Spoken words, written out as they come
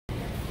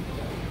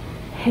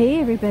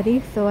Hey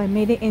everybody, so I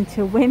made it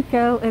into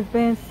Winco. It's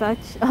been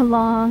such a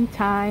long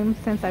time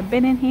since I've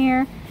been in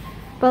here.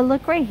 But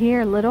look right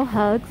here, Little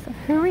Hugs.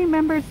 Who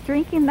remembers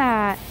drinking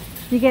that?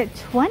 You get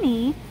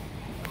 20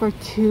 for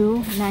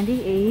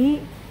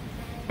 $2.98.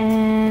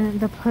 And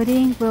the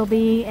pudding will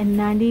be in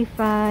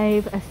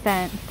 95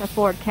 cents, a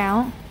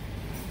 4-count.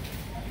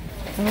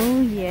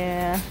 Oh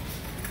yeah.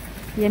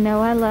 You know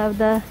I love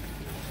the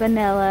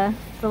vanilla.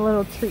 It's a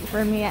little treat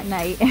for me at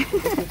night.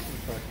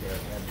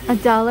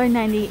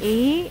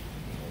 $1.98.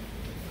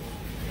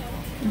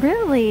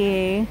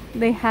 Really?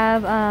 They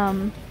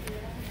have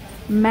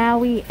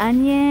Maui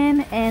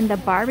onion and the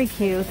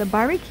barbecue. The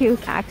barbecue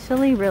is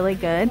actually really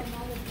good.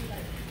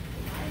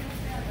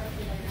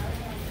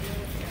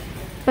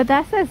 But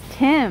that says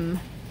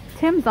Tim's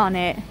on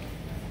it.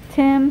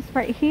 Tim's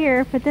right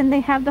here, but then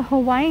they have the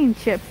Hawaiian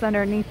chips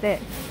underneath it.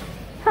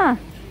 Huh,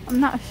 I'm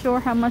not sure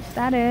how much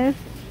that is.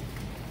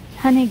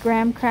 Honey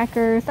graham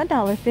crackers,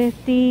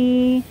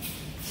 $1.50.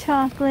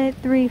 Chocolate,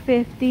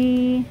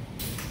 $3.50.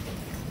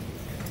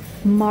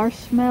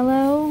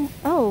 Marshmallow.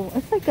 Oh,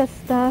 it's like a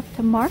stuffed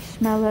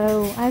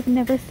marshmallow. I've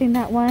never seen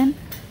that one.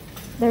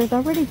 There's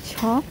already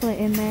chocolate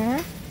in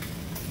there.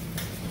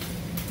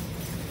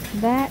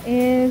 That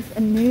is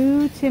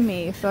new to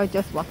me, so I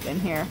just walked in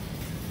here.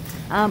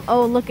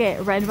 Oh, look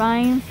at red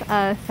vines,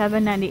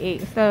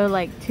 $7.98, so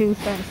like 2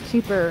 cents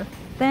cheaper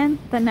than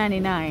the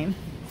 99.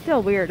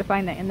 Still weird to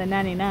find that in the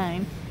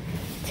 99.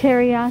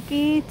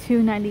 Teriyaki,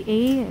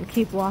 $2.98.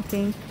 Keep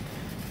walking.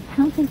 I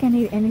don't think I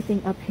need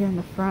anything up here in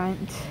the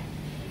front.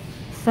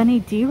 Sunny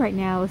D right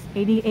now is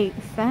 88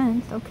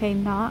 cents. Okay,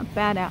 not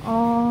bad at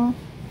all.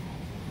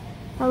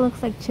 That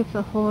looks like Chips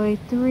Ahoy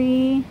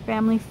 3,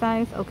 family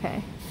size.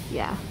 Okay,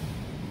 yeah.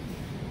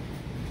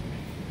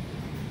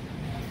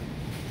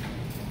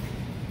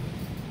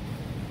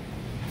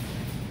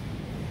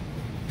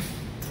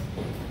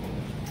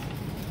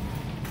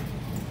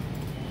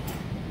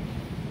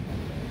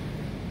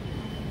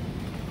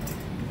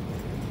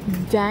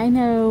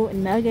 Dino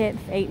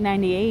Nuggets,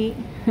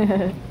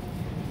 $8.98.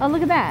 Oh,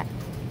 look at that.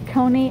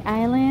 Coney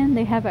Island,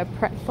 they have a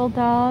pretzel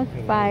dog,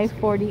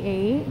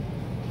 $5.48.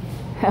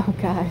 Oh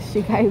gosh,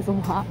 you guys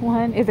want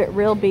one? Is it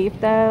real beef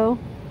though?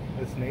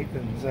 It's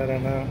Nathan's, I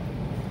don't know.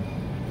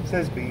 It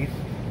says beef.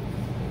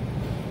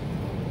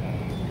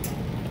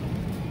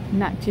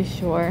 Not too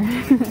sure. I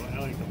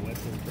like the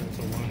Wetzel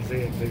pretzel ones.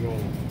 They have big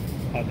old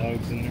hot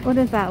dogs in there. What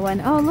is that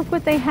one? Oh, look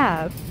what they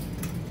have.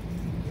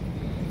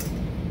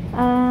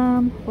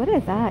 What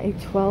is that? A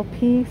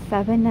 12-piece,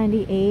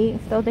 $7.98.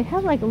 So they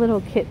have like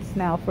little kits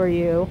now for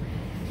you.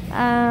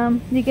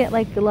 You get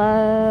like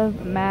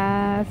glove,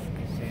 mask,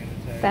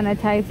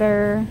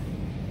 sanitizer,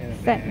 and a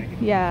bag.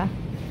 yeah.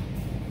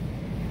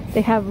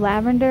 They have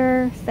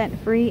lavender,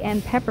 scent-free,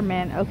 and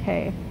peppermint.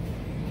 Okay.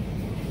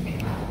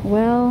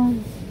 Well,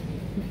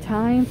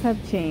 times have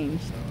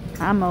changed.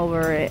 I'm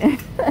over it.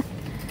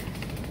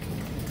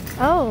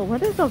 Oh,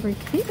 what is over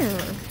here?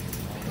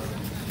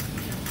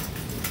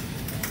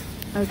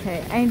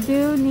 Okay, I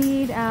do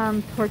need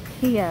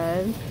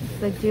tortillas.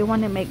 I do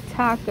want to make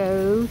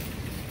tacos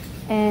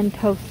and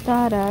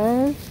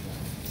tostadas.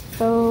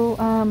 So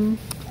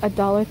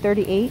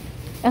 $1.38.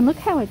 And look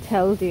how it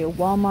tells you: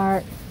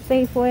 Walmart,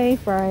 Safeway,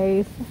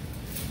 Fry's.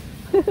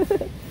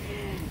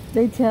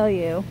 They tell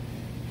you.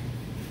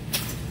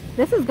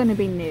 This is going to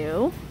be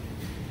new.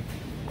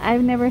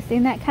 I've never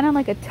seen that. Kind of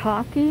like a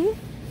Taki.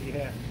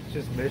 Yeah, it's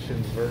just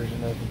Mission's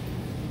version of it.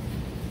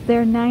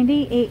 They're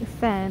 98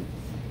 cents.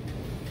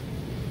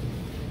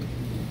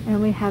 And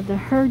we have the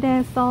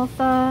Herdez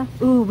salsa.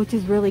 Ooh, which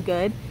is really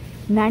good.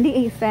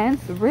 98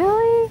 cents.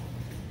 Really?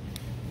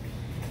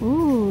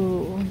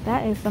 Ooh,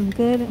 that is some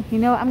good. You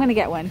know what? I'm going to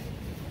get one.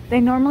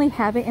 They normally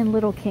have it in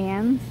little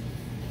cans,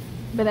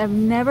 but I've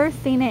never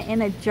seen it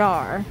in a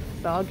jar.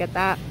 So I'll get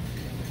that.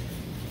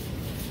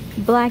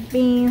 Black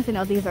beans, you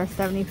know, these are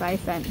 75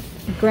 cents.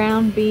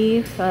 Ground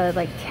beef,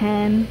 like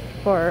 10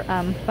 for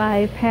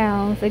 5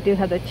 pounds. They do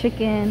have the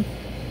chicken,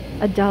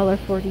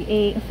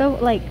 $1.48. So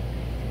like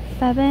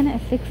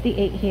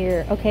 $7.68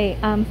 here. Okay,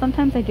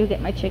 sometimes I do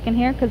get my chicken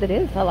here because it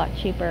is a lot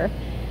cheaper.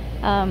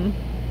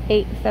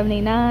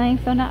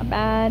 $8.79, so not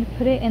bad.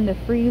 Put it in the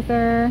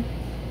freezer,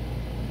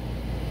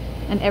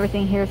 and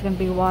everything here is going to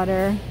be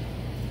water.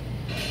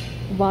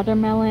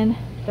 Watermelon,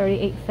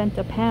 38 cents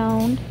a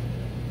pound.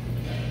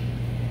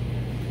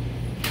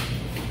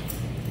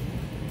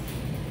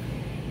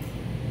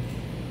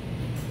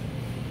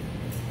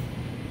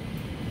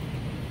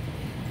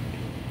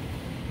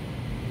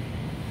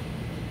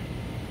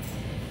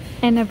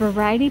 And a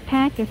variety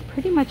pack is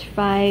pretty much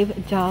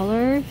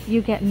 $5.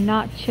 You get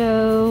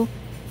nacho,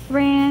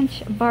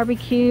 ranch,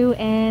 barbecue,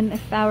 and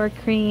sour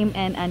cream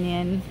and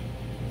onion.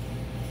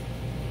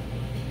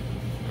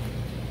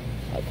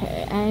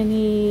 Okay, I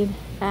need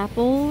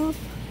apples.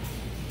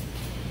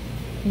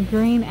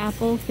 Green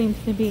apple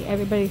seems to be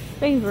everybody's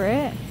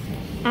favorite.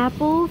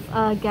 Apples,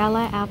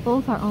 Gala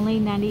apples are only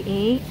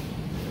 98.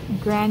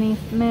 Granny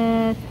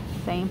Smith,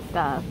 same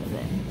stuff.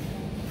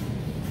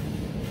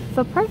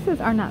 So prices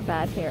are not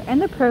bad here,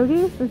 and the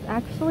produce is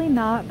actually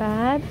not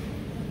bad.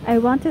 I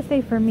want to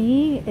say for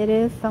me, it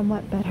is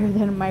somewhat better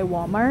than my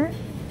Walmart.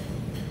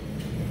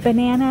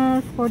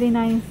 Bananas,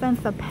 49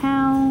 cents a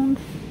pound.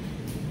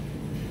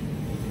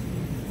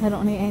 I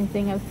don't need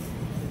anything else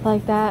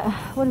like that.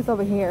 What is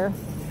over here?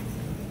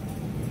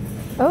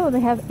 Oh, they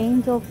have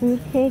angel food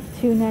cake,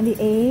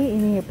 $2.98. You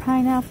need a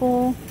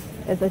pineapple.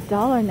 It's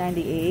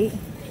 $1.98.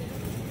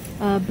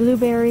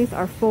 Blueberries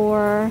are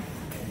 $4.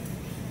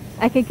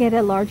 I could get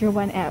a larger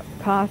one at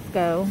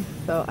Costco,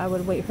 so I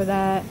would wait for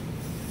that.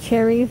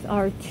 Cherries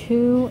are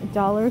 $2,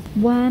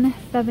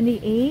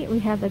 $1.78. We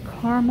have the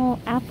caramel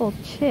apple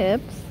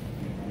chips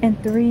and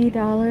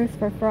 $3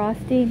 for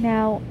Frosty.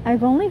 Now,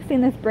 I've only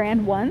seen this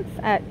brand once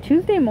at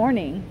Tuesday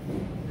morning,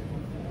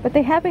 but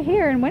they have it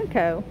here in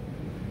Winco.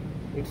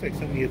 Looks like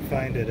something you'd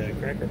find at a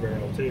Cracker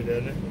Barrel too,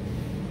 doesn't it?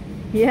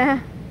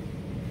 Yeah.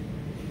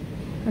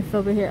 What's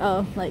over here?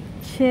 Oh, like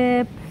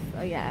chips.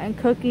 Oh yeah, and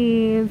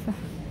cookies.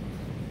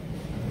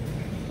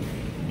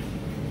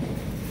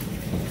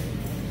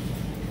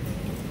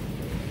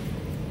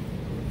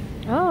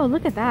 Oh,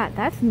 look at that.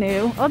 That's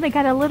new. Oh, they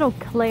got a little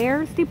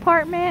Claire's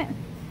department.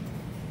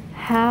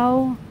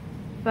 How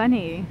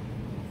funny.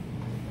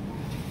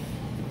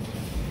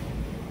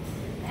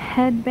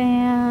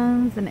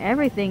 Headbands and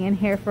everything in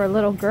here for a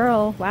little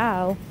girl.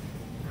 Wow.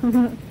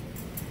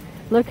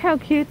 Look how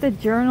cute the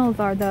journals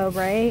are though,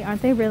 right?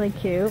 Aren't they really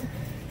cute?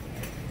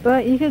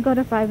 But you could go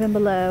to Five and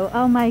Below.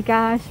 Oh my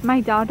gosh, my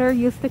daughter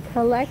used to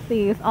collect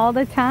these all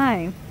the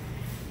time.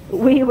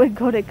 We would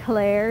go to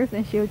Claire's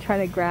and she would try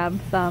to grab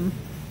some.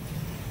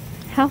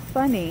 How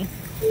funny.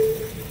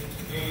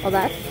 Oh,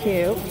 that's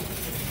cute.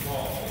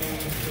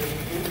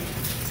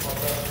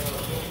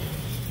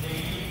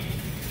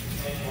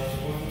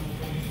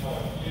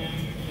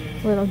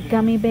 Little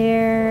gummy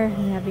bear.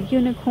 We have a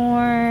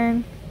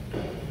unicorn.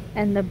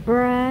 And the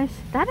brush.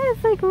 That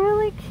is like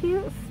really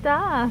cute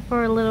stuff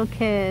for a little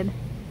kid.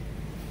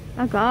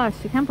 Oh gosh,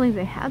 I can't believe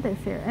they have this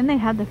here. And they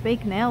have the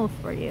fake nails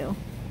for you.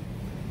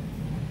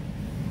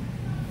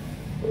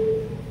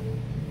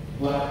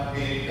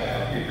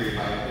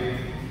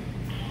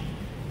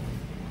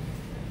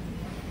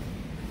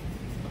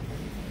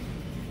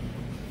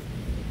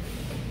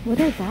 What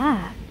is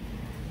that?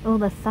 Oh,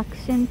 the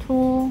suction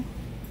tool.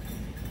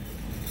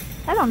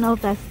 I don't know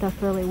if that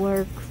stuff really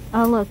works.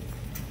 Oh look,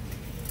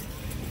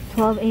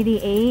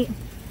 $12.88.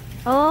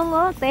 Oh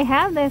look, they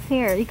have this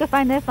here. You can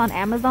find this on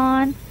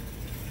Amazon.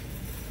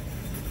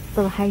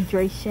 Little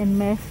hydration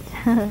mist.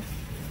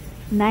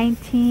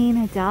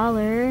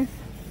 $19.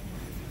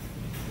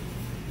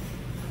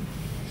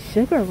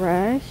 Sugar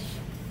Rush.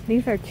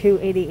 These are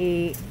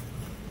 $2.88.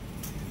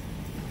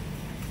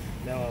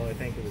 Now all I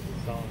think of is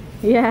a song.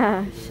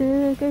 Yeah,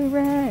 Sugar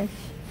Rush.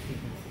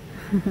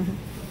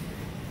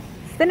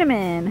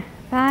 Cinnamon,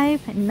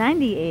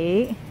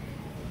 $5.98.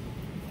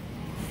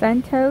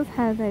 Sentos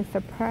has a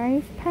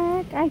surprise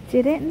pack. I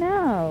didn't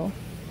know.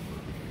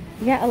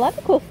 Yeah, a lot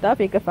of cool stuff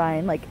you could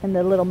find, like in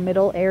the little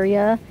middle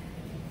area.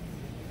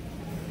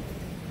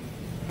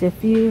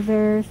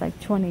 Diffusers, like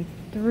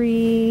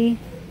 $23.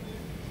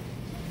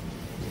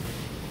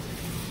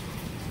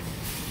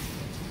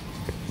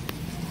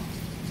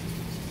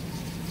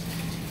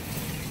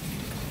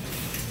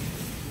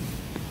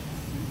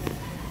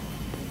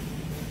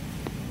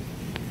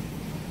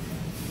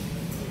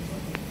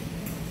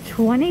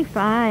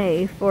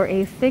 $25 for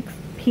a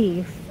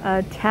 6-piece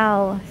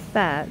towel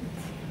set.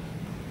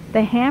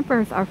 The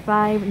hampers are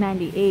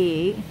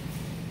 $5.98.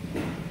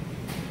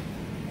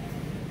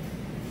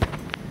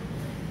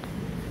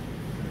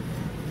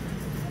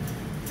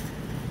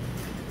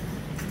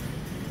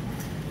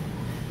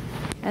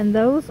 And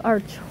those are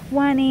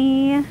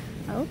 $20.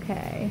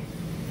 Okay.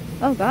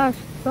 Oh gosh,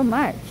 so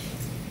much.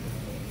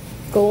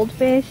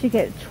 Goldfish, you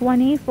get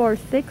 20 for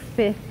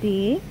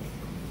 $6.50.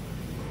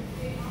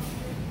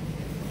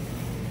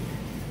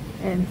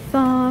 And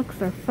socks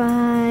are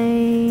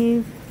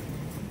 $5.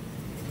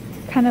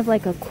 Kind of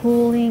like a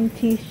cooling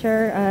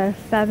t-shirt,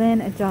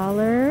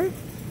 $7.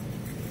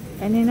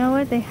 And you know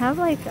what? They have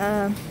like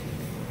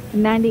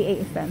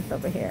 98 cents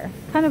over here.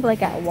 Kind of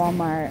like at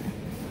Walmart.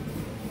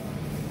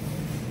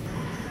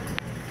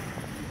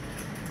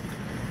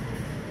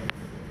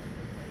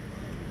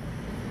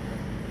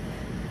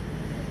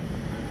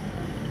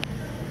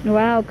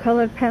 Wow,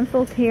 colored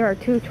pencils here are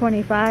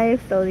 $2.25.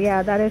 So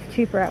yeah, that is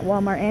cheaper at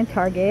Walmart and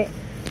Target.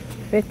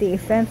 50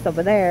 cents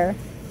over there.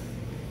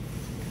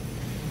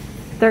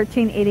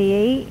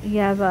 $13.88. You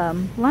have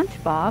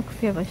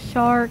lunchbox. You have a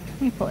shark.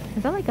 Let me pull it.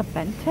 Is that like a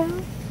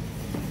bento?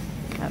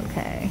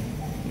 Okay.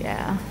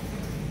 Yeah.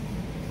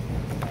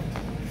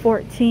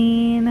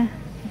 $14. You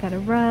got a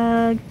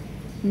rug.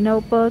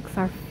 Notebooks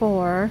are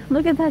 $4.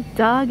 Look at that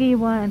doggy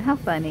one. How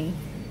funny.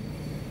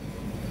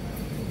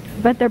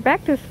 But their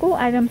back to school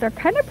items are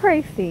kind of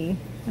pricey.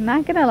 I'm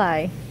not gonna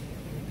lie.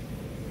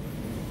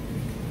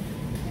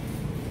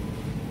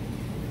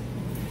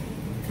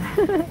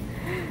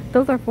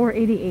 Those are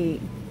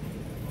 $4.88.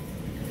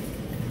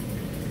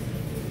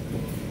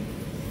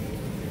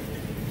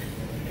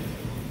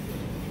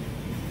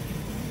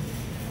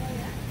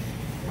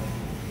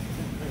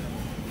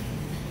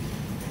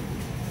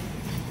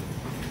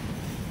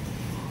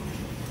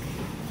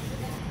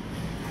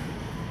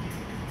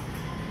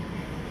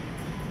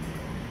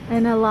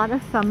 And a lot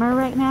of summer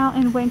right now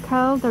in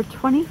Winco, they're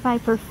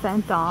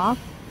 25% off.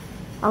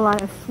 A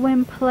lot of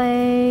swim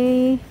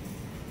play.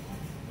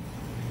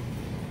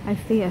 I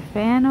see a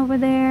fan over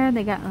there.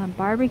 They got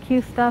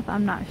barbecue stuff.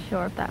 I'm not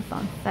sure if that's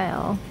on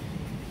sale.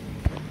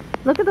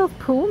 Look at those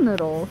pool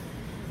noodles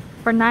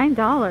for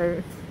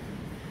 $9.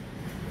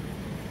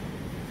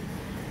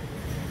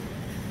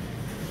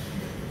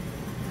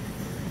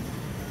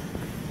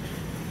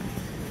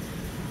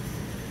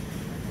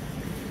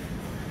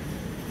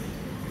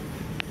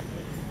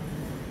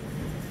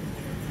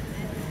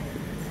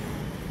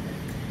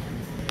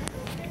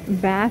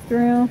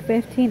 Bathroom,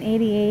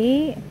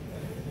 $15.88.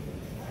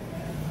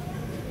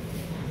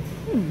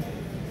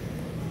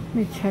 Let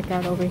me check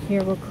out over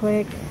here real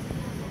quick.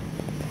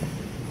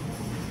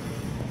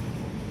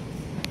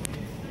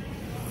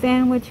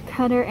 Sandwich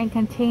cutter and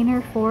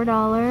container,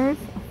 $4.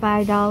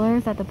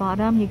 $5 at the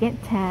bottom. You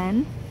get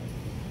 10.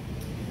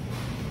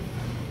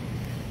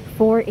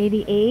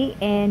 $4.88,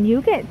 and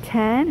you get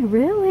 10.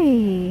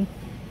 Really?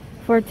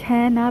 For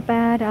 10, not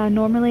bad.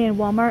 Normally in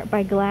Walmart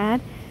by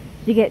Glad,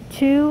 you get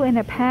 2 in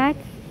a pack.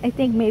 I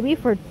think maybe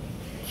for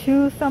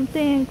 2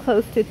 something,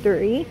 close to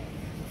 3.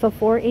 So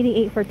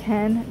 $4.88 for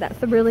 10.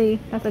 That's a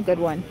good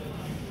one.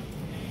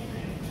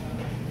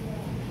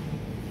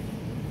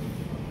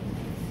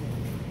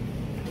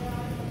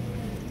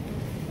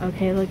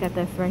 Okay, look at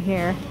this right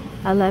here.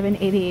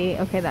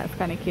 $11.88. Okay, that's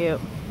kind of cute.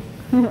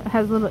 It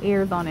has little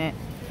ears on it.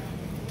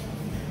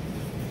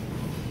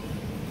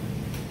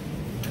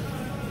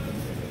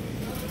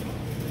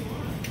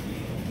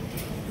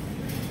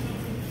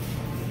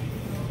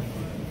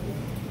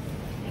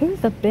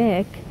 Here's a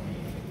Bic.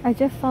 I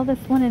just saw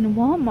this one in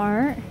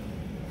Walmart.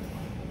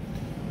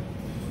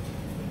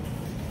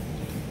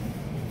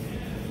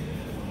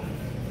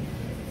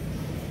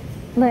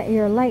 Let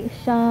your light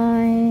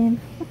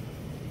shine.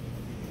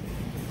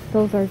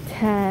 Those are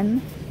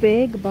 10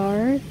 big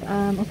bars.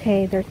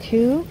 Okay, they're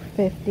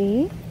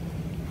 $2.50.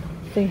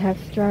 So you have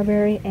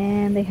strawberry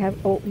and they have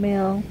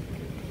oatmeal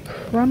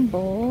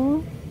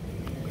crumble.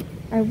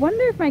 I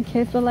wonder if my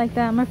kids will like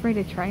that. I'm afraid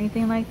to try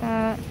anything like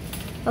that.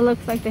 It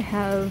looks like they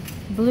have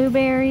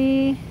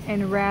blueberry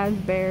and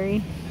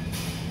raspberry,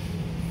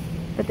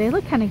 but they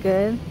look kind of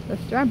good. The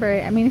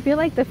strawberry, I mean, if you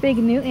like the Fig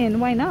Newton,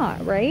 why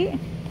not, right?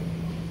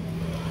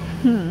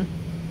 You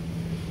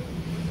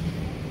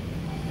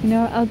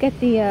know, I'll get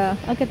the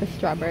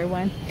strawberry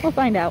one. We'll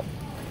find out.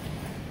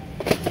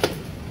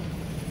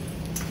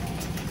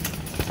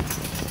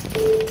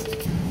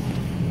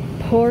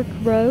 Pork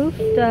roast,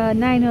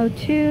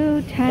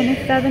 $9.02,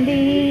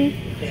 $10.70.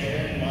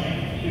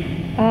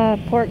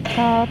 Pork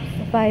chops,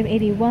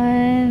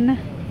 $5.81.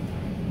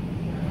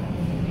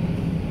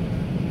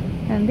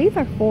 And these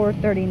are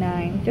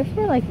 $4.39, just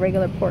for like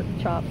regular pork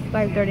chops,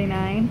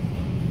 $5.39,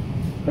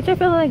 which I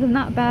feel like is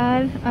not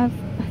bad. I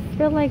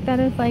feel like that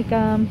is like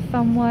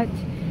somewhat.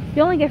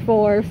 You only get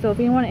 4, so if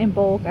you want it in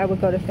bulk, I would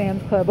go to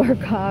Sam's Club or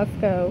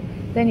Costco.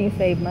 Then you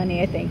save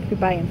money, I think, if you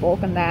buy in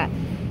bulk on that.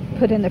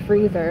 Put in the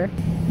freezer.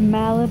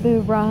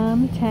 Malibu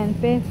rum,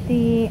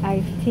 $10.50.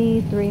 Iced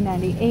tea,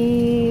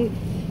 $3.98.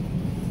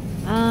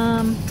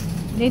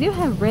 They do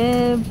have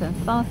ribs and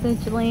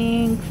sausage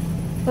links.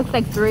 Looks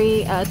like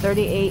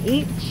 $3.38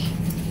 each.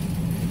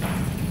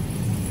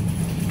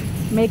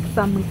 Make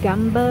some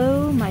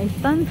gumbo. My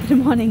son's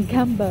been wanting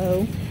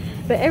gumbo,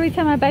 but every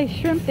time I buy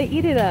shrimp, they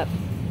eat it up.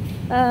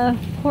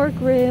 Pork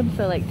ribs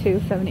are like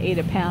 $2.78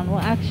 a pound. Well,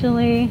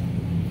 actually,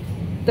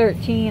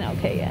 13.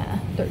 Okay, yeah,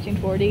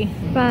 $13.40.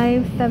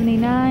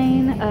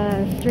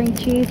 $5.79. String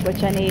cheese,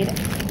 which I need.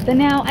 So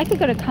now I could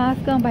go to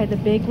Costco and buy the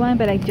big one,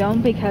 but I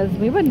don't because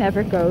we would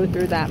never go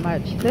through that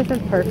much. This is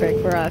perfect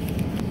for us.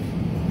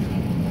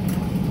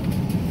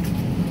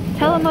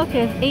 Tillamook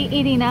is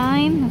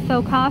 $8.89,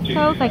 so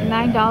Costco's like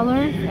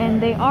 $9,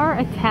 and they are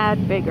a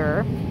tad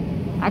bigger.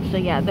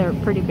 Actually, yeah, they're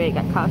pretty big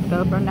at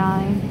Costco for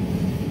 $9.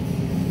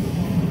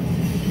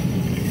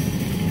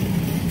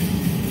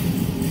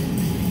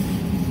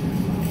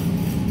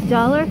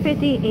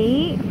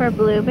 $1.58 for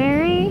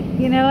blueberry.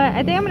 You know what?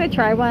 I think I'm gonna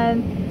try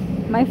one.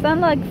 My son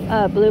likes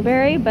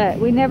blueberry, but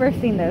we never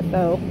seen this,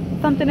 so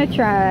something to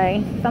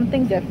try,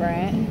 something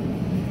different.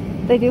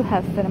 They do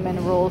have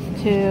cinnamon rolls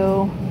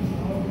too.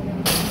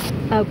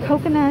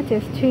 Coconut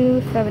is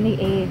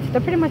 $2.78.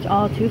 They're pretty much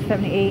all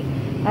 $2.78.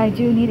 I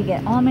do need to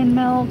get almond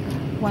milk.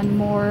 One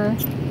more.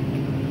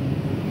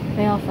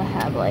 They also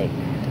have like,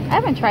 I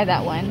haven't tried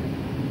that one,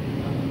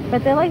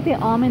 but they like the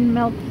almond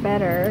milk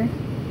better.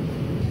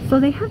 So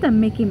they have the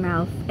Mickey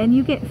Mouse, and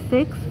you get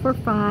 6 for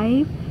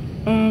 $5,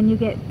 and you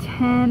get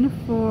 10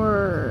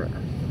 for,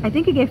 I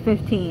think you get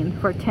 15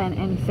 for 10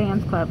 in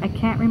Sam's Club. I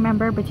can't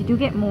remember, but you do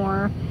get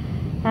more.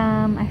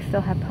 I still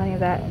have plenty of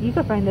that. You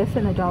can find this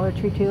in the Dollar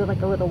Tree too,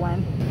 like a little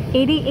one.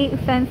 88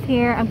 cents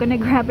here. I'm gonna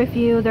grab a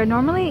few. They're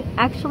normally,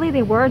 actually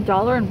they were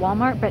 $1 in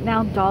Walmart, but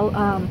now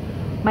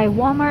my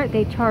Walmart,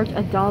 they charge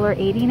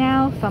 $1.80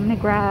 now. So I'm gonna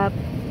grab,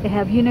 they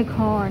have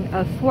unicorn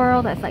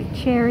swirl, that's like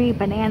cherry,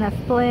 banana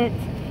split,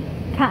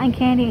 cotton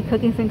candy and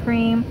cookies and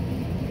cream,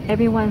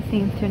 Everyone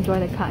seems to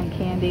enjoy the cotton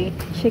candy.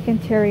 Chicken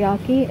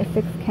teriyaki, a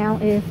 6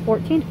 count, is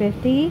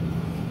 $14.50.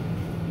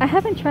 I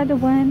haven't tried the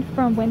one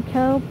from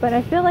Winco, but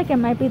I feel like it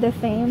might be the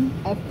same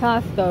as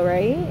Costco,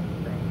 right?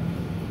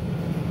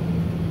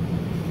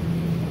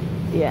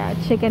 Yeah,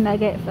 chicken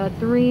nuggets are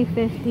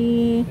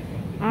 $3.50.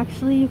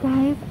 Actually, you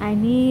guys, I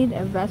need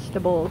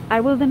vegetables.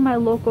 I was in my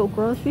local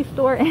grocery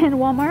store and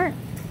Walmart,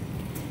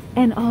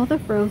 and all the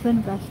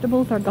frozen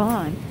vegetables are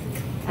gone.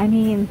 I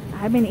mean,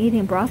 I've been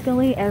eating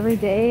broccoli every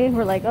day.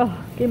 We're like, oh,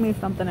 give me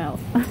something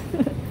else.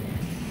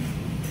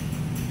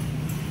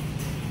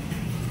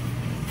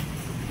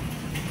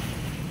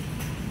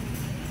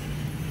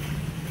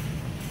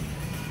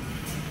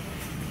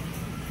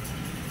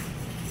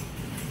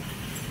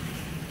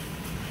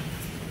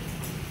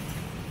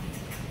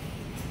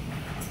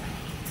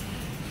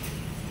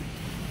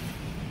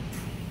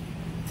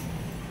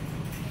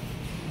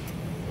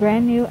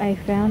 Brand new, I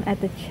found at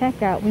the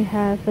checkout, we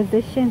have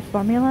Physicians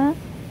Formula.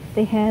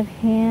 They have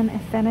hand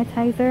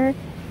sanitizer.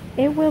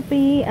 It will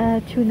be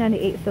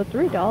 $2.98, so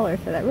 $3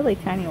 for that really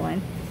tiny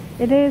one.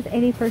 It is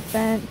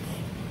 80%.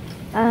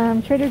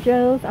 Trader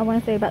Joe's, I want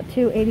to say about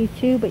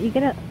 $2.82, but you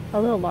get it a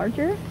little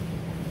larger.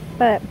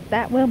 But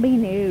that will be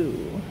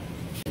new.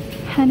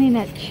 Honey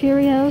Nut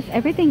Cheerios,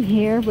 everything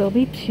here will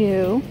be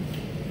 $2.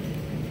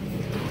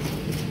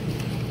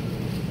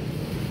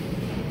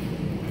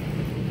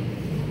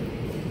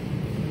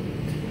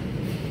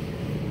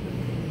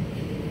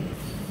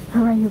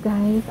 Alright, you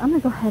guys, I'm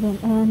gonna go ahead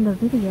and end the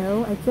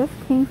video. I just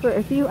came for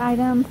a few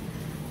items,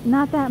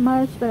 not that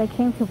much, but I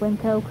came to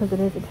Winco because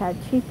it is a tad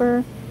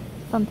cheaper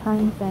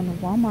sometimes than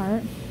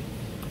Walmart.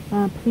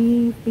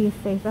 Please be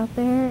safe out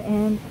there,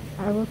 and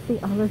I will see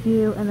all of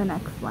you in the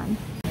next one.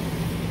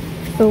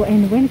 So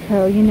in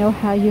Winco, you know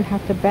how you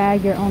have to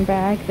bag your own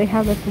bag? They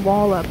have this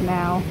wall up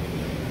now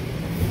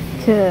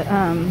to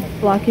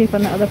block you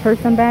from the other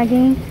person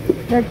bagging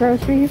their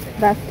groceries.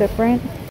 That's different.